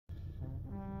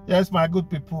Yes, my good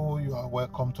people, you are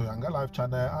welcome to YangaLife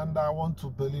channel, and I want to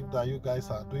believe that you guys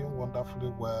are doing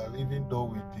wonderfully well, even though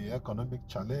with the economic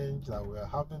challenge that we are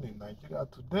having in Nigeria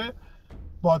today.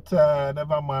 But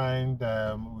never mind,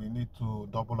 we need to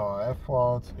double our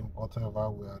efforts in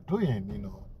whatever we are doing,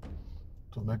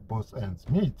 to make both ends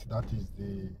meet. That is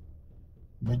the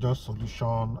major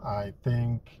solution, I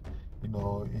think,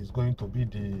 is going to be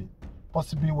the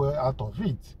possible way out of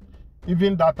it.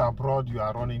 Even that abroad you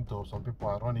are running to, some people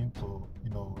are running to,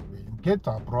 when you get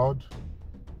abroad,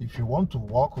 if you want to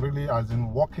work, really, as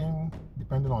in working,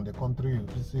 depending on the country you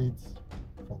visit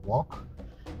for work,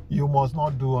 you must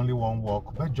not do only one work.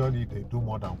 Majorly, they do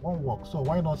more than one work. So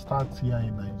why not start here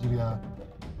in Nigeria?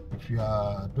 If you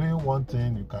are doing one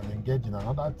thing, you can engage in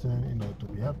another thing, to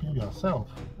be helping yourself.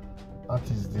 That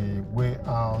is the way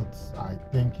out, I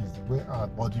think, is the way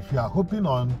out. But if you are hoping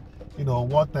on,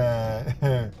 what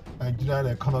Nigerian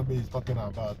economy is talking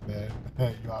about, man,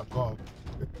 you are gone.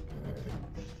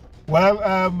 Well,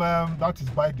 that is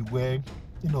by the way.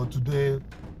 Today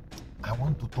I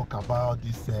want to talk about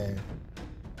this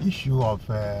issue of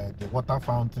the water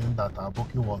fountain that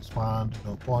Aboki was found,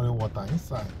 pouring water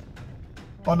inside.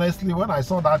 Honestly, when I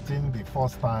saw that thing the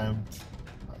first time,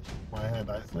 I shook my head.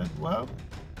 I said, well,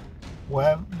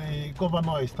 the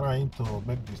governor is trying to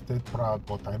make the state proud,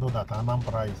 but I know that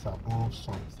Anambra is above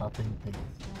some certain things.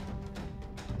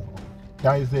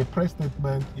 There is a press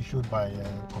statement issued by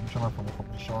Commissioner for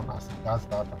Information as regards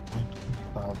that. I'm going to put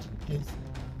it out in case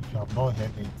if you have not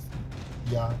heard it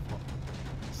here from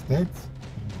states,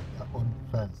 their own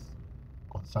defense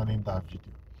concerning that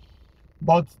video.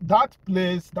 But that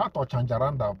place, that Ochanga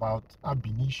roundabout, ab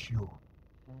initio,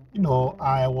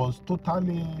 I was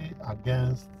totally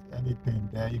against anything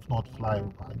there, if not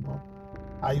flyover.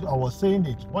 I was saying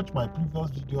it, watch my previous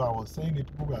video, I was saying it,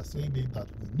 people were saying it, that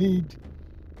we need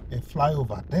a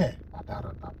flyover there at that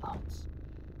roundabout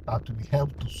that will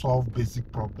help to solve basic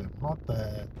problems, not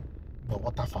the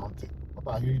water fountain. What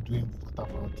are you doing with water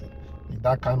fountain in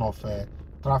that kind of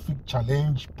traffic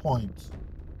challenge point?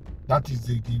 That is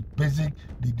the basic,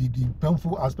 the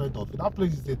painful aspect of it. That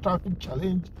place is a traffic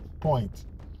challenge point.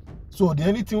 So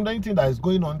anything that is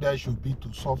going on there should be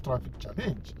to solve traffic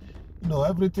challenge.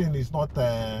 Everything is not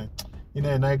some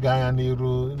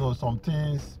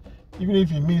things, even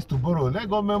if it means to borrow, let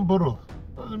government borrow.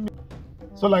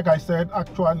 So like I said,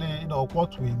 actually,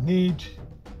 what we need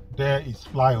there is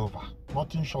flyover.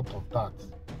 Nothing short of that.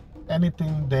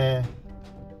 Anything there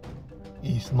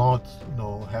is not,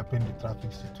 helping the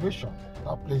traffic situation.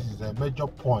 That place is a major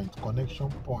point,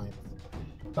 connection point.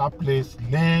 That place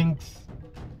links,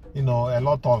 a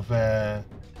lot of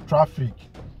traffic,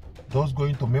 those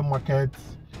going to main markets.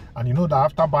 And that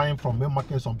after buying from main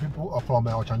market, some people are from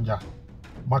Ochanga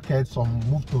market, some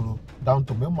move down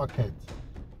to main market.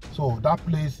 So that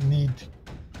place need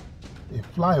a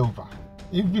flyover.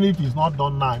 Even if it's not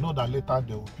done now, I know that later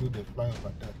they will build a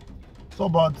flyover there. So,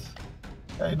 but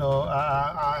the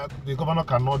governor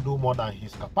cannot do more than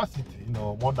his capacity,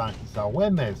 more than his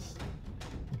awareness.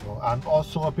 And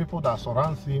also people that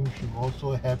surround him should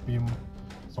also help him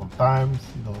sometimes,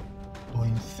 to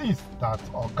insist that,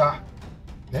 Awka,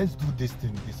 let's do this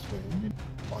thing this way.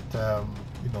 But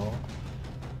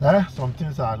some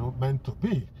things are meant to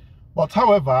be. But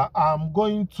however, I'm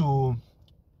going to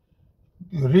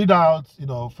read out,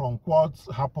 from what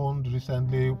happened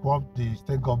recently, what the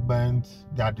state government,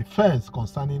 their defense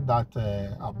concerning that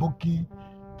Aboki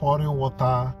pouring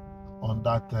water on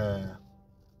that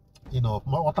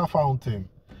water fountain.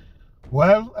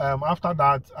 Well, after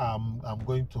that, I'm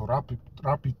going to wrap it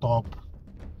up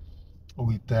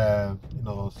with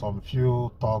some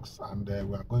few talks, and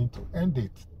we are going to end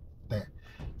it there,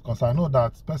 because I know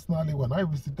that personally, when I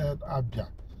visited Abia,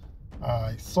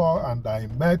 I saw and I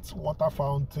met water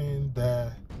fountain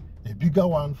there, a bigger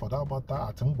one for that matter,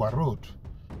 at Anambra Road,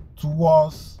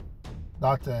 towards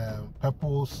that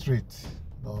Purple Street.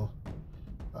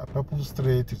 Purple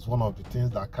Street is one of the things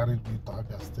that carried me to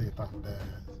Abia State, and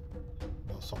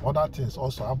some other things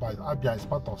also. Abia is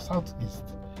part of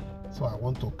Southeast, so I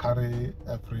want to carry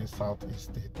every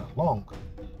Southeast state along.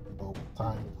 With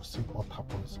time we'll see what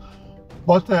happens.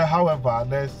 But however,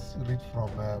 let's read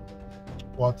from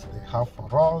what they have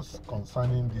for us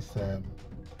concerning this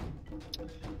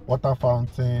water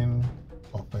fountain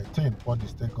of 13, what the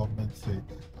state government said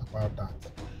about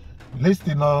that.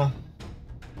 Listener,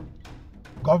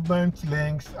 government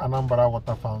links Anambra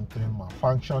water fountain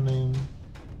malfunctioning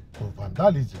to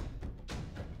vandalism.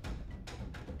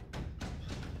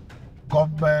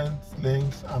 Government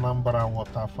links Anambra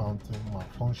water fountain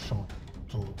malfunction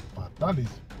to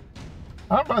vandalism.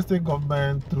 Anambra State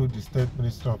government, through the State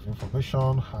Ministry of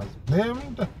Information, has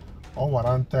blamed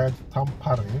unwarranted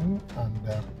tampering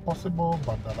and possible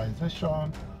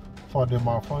vandalization for the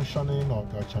malfunctioning of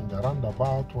the Ochanga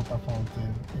roundabout water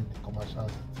fountain in the commercial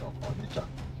city of Onitsha.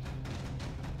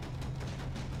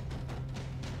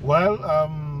 Well,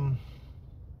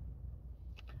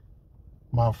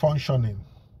 malfunctioning.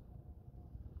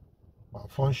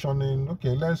 Okay,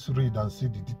 let's read and see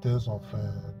the details of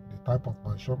the type of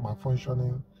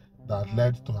malfunctioning that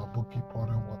led to Aboki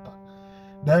pouring water.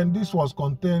 Then this was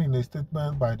contained in a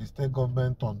statement by the state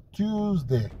government on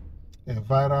Tuesday, a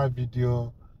viral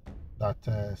video that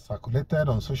circulated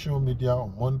on social media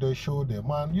on Monday showed a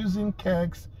man using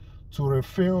kegs to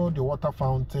refill the water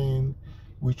fountain,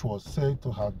 which was said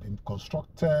to have been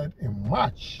constructed in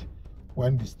March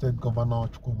when the state governor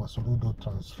Chukwuma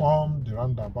transformed the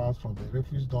roundabout from a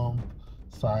refuse dump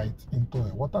site into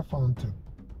a water fountain.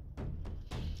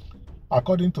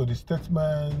 According to the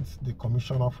statement, the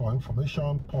Commissioner for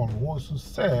Information, Paul Wosu,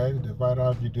 said the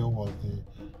viral video was the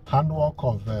handwork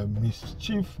of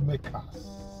mischief makers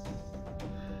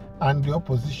and the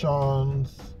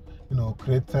oppositions,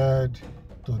 created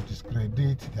to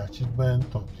discredit the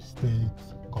achievement of the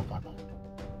state governor.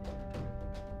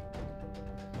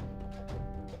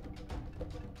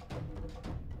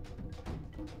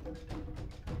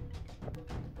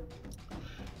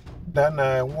 Then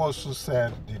Wosu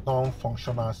said the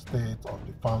non-functional state of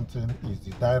the fountain is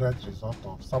the direct result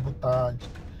of sabotage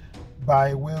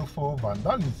by willful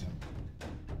vandalism.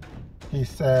 He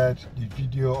said the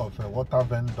video of a water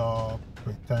vendor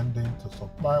pretending to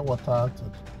supply water to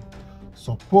the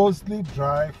supposedly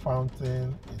dry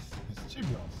fountain is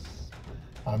mischievous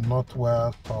and not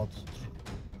well thought through.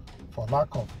 For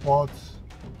lack of words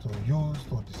to use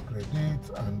to discredit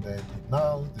and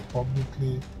denounce the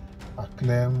publicly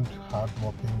acclaimed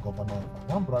hard-working governor of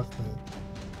Anambra State,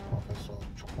 Professor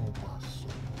Chukwuma.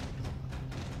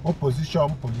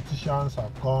 Opposition politicians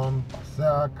have gone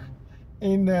berserk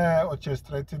in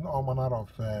orchestrating all manner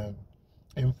of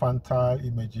infantile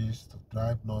images to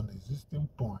drive non-existing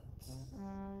points.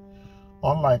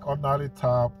 Unlike ordinary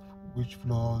tap, which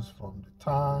flows from the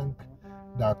tank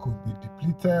that could be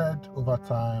depleted over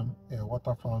time, a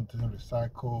water fountain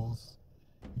recycles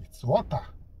its water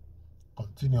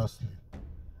continuously,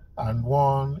 and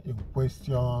one in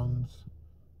questions,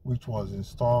 which was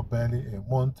installed barely a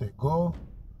month ago,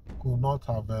 could not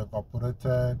have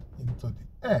evaporated into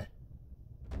the air.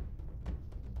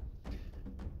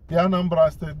 The Anambra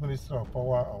State Ministry of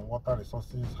Power and Water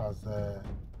Resources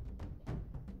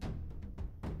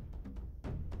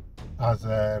has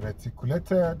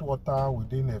reticulated water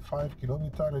within a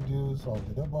 5-kilometer radius of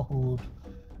the neighborhood,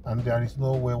 and there is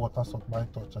no way water supply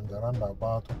to Ochanga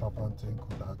roundabout water fountain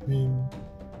could have been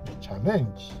a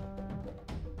challenge.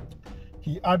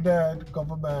 He added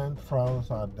government frowns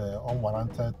at the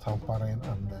unwarranted tampering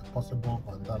and possible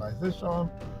vandalization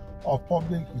of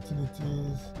public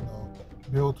utilities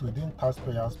built within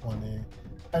taxpayers' money.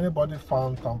 Anybody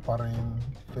found tampering,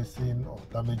 defacing or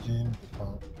damaging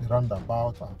the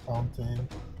roundabout and fountain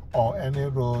or any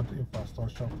road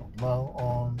infrastructure from now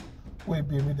on will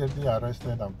be immediately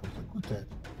arrested and prosecuted.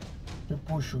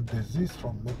 People should desist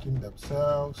from making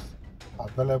themselves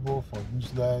available for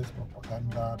useless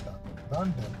propaganda that will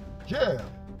land them in jail.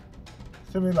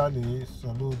 Similarly,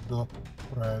 Soludo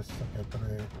Press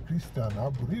Secretary Christian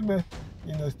Aburime,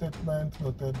 in a statement,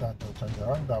 noted that the Ochanga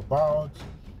roundabout,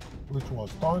 which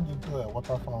was turned into a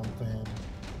water fountain,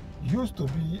 used to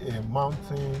be a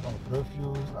mountain of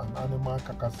refuse and animal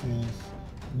carcasses,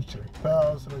 which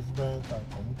repels residents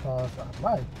and commuters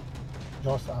alike,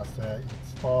 just as it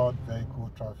stored vehicle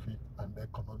traffic and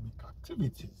economic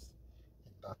activities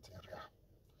in that area.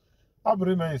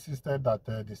 Aburime insisted that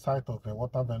the sight of a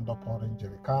water vendor pouring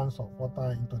jerrycans of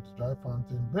water into the dry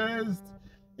fountain based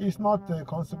is not a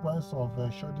consequence of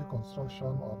shoddy construction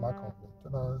or lack of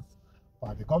maintenance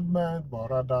by the government, but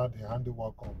rather the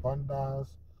handiwork of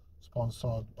vandals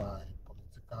sponsored by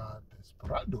political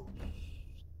desperados.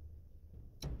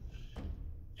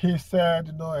 He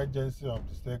said no agency of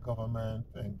the state government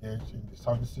engaged in the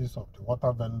services of the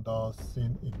water vendors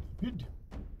seen in the video.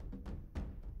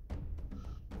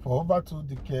 For over 2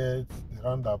 decades, the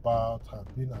roundabout has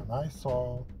been an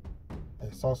eyesore,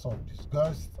 a source of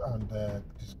disgust and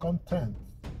discontent.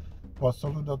 But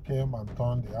Soludo came and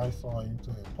turned the eyesore into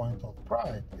a point of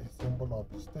pride, a symbol of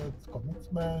the state's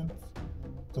commitment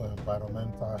to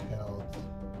environmental health,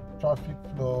 traffic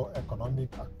flow, economic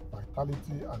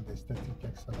vitality, and aesthetic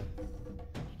excellence.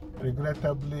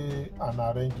 Regrettably, an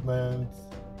arrangement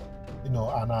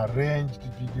an arranged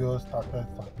video started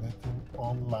circulating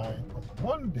online on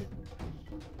Monday,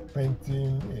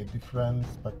 painting a different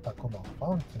spectacle of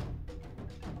fountain,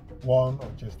 one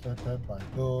orchestrated by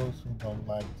those who don't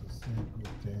like to see good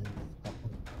things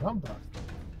happen in Anambra.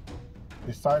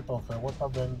 The sight of a water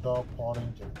vendor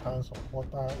pouring cans of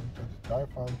water into the dry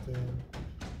fountain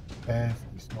hence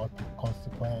is not a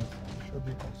consequence of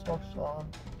shoddy construction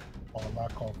or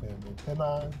lack of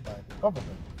maintenance by the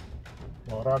government,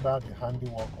 but rather the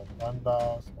handiwork of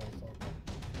vandals, also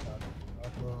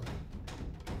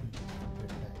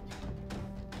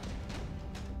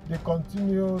he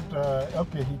continued,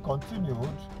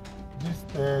 this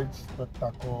stage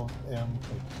spectacle aimed to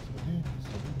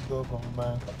solid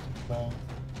government achievements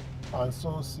and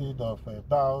sow seed of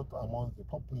doubt among the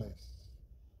populace.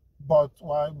 But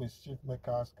while mischief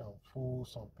makers can fool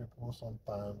some people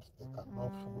sometimes, they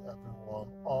cannot fool everyone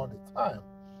all the time.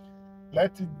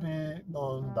 Let it be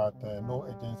known that no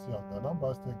agency of the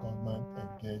Anambra State government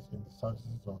engaged in the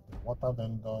services of the water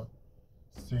vendor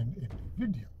seen in the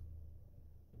video.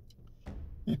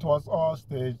 It was all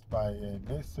staged by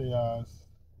naysayers.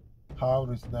 How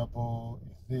reasonable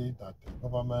is it that the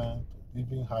government would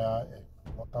even hire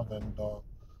a water vendor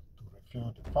to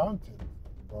refill the fountain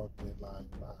in broad daylight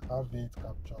and have it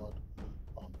captured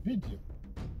on video?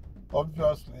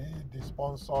 Obviously, the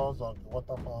sponsors of the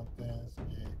water fountains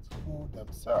fool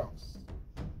themselves.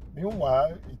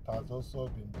 Meanwhile, it has also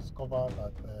been discovered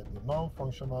that the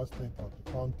non-functional state of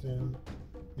the fountain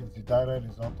is the direct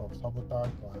result of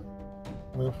sabotage by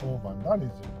willful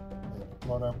vandalism, a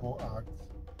deplorable act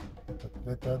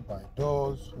perpetrated by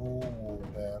those who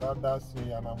would rather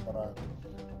see Anambra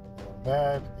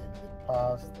dead in the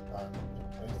past than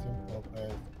embracing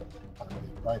progress and a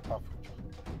brighter future.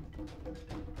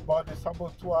 But the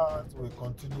saboteurs will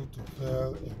continue to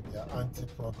fail in their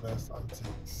anti-progress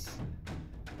antics.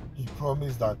 He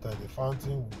promised that the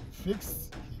fountain will be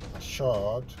fixed, he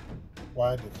assured,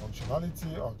 while the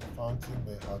functionality of the fountain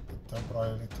may have been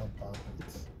temporarily tampered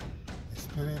with. The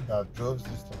spirit that drove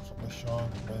this transformation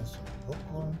remains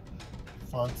unbroken. The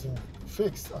fountain will be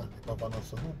fixed, and the Governor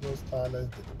Soludo's tireless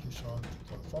dedication to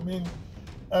transforming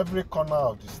every corner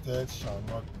of the state shall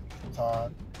not be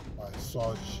deterred by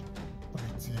such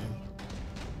pretty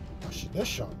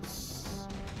machinations.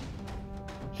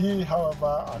 He,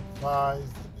 however,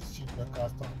 advised the mischief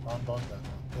makers to abandon their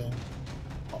campaign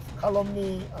of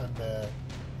calumny and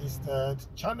instead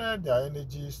channel their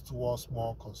energies towards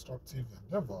more constructive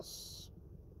endeavors.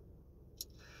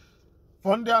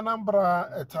 From the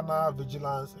Anambra, eternal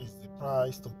vigilance is the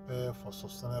price to pay for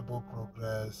sustainable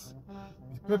progress.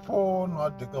 The people,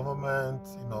 not the government,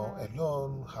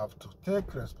 alone, have to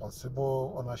take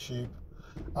responsible ownership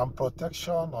and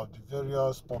protection of the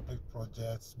various public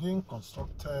projects being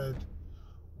constructed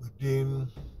with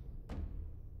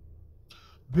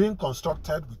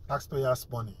taxpayers'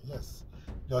 money. Yes,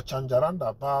 the Ochanga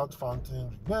roundabout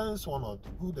fountain remains one of the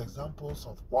good examples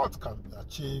of what can be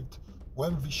achieved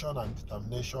when vision and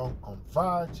determination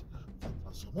converge for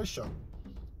transformation.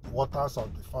 The waters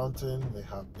of the fountain may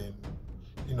have been,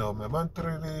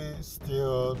 momentarily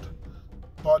stilled,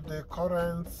 but the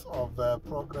currents of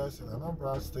progress in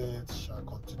Anambra State shall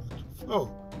continue to flow,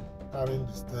 carrying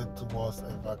the state towards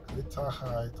ever greater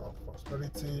height of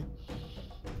prosperity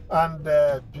and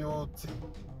beauty,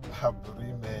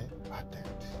 Haburime added.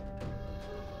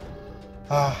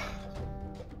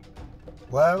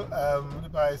 Well,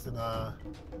 guys, if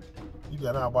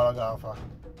you're not about to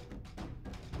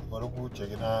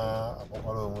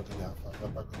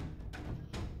go,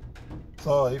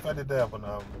 so if I did that,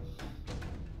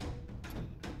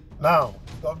 now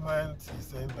the government is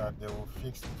saying that they will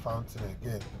fix the fountain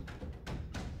again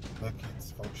to make it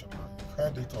functional. You've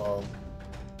heard it all.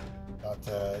 That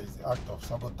is the act of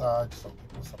sabotage. Some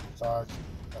people sabotage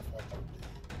the effort of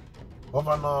the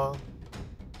governor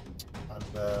and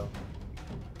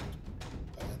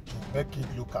to make it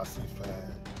look as if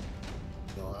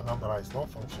Anambra is not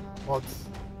functional. But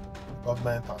the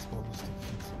government has promised to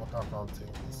fix the water fountain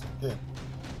once again.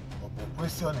 But the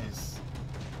question is,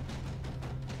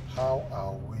 how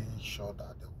are we sure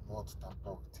that they will not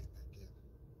tamper with it again?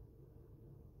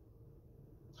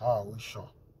 How are we sure?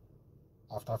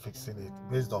 After fixing it,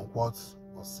 based on what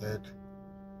was said,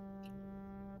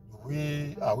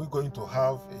 are we going to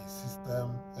have a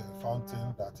system, a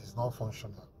fountain that is not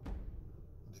functional?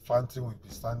 The fountain will be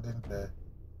standing there.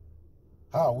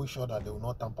 How are we sure that they will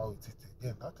not tamper with it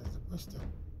again? That is the question.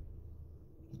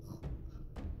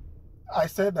 I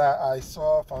said that I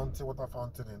saw water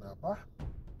fountain in Awka.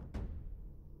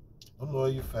 I don't know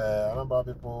if Anambra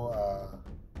people are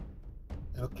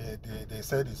okay. They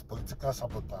said it's political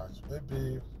sabotage.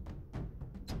 Maybe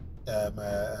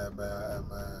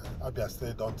Abia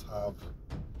State don't have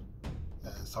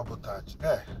sabotage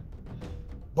there.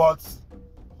 But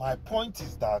my point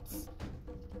is that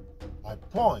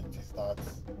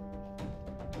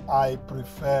I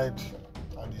preferred,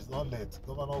 and it's not late.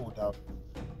 Governor would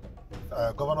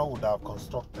have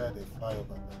constructed a flyover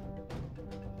there,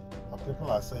 and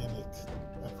people are saying it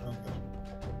everywhere.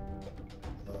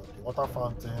 The water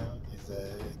fountain is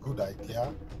a good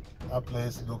idea. That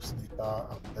place looks neater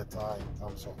and better in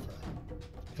terms of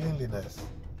cleanliness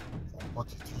from what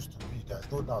it used to be. There's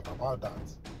no doubt about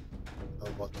that.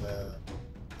 But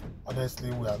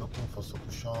honestly, we are looking for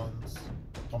solutions,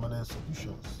 permanent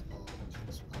solutions to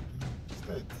things we are doing in the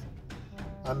state.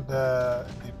 And the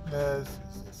place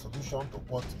is a solution to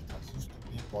what it has used to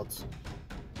be, but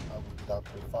I would have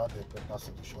preferred a better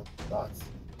solution to that.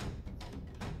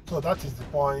 So that is the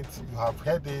point. You have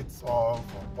heard it all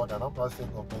from what the Anambra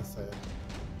State government said.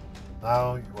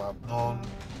 Now you have known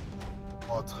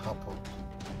what happened.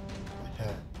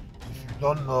 If you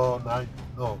don't know, now you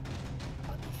know.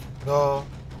 And if you know,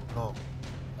 you know.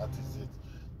 That is it.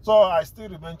 So I still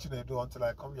remain Chinedu until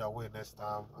I come your way next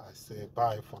time. I say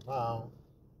bye for now.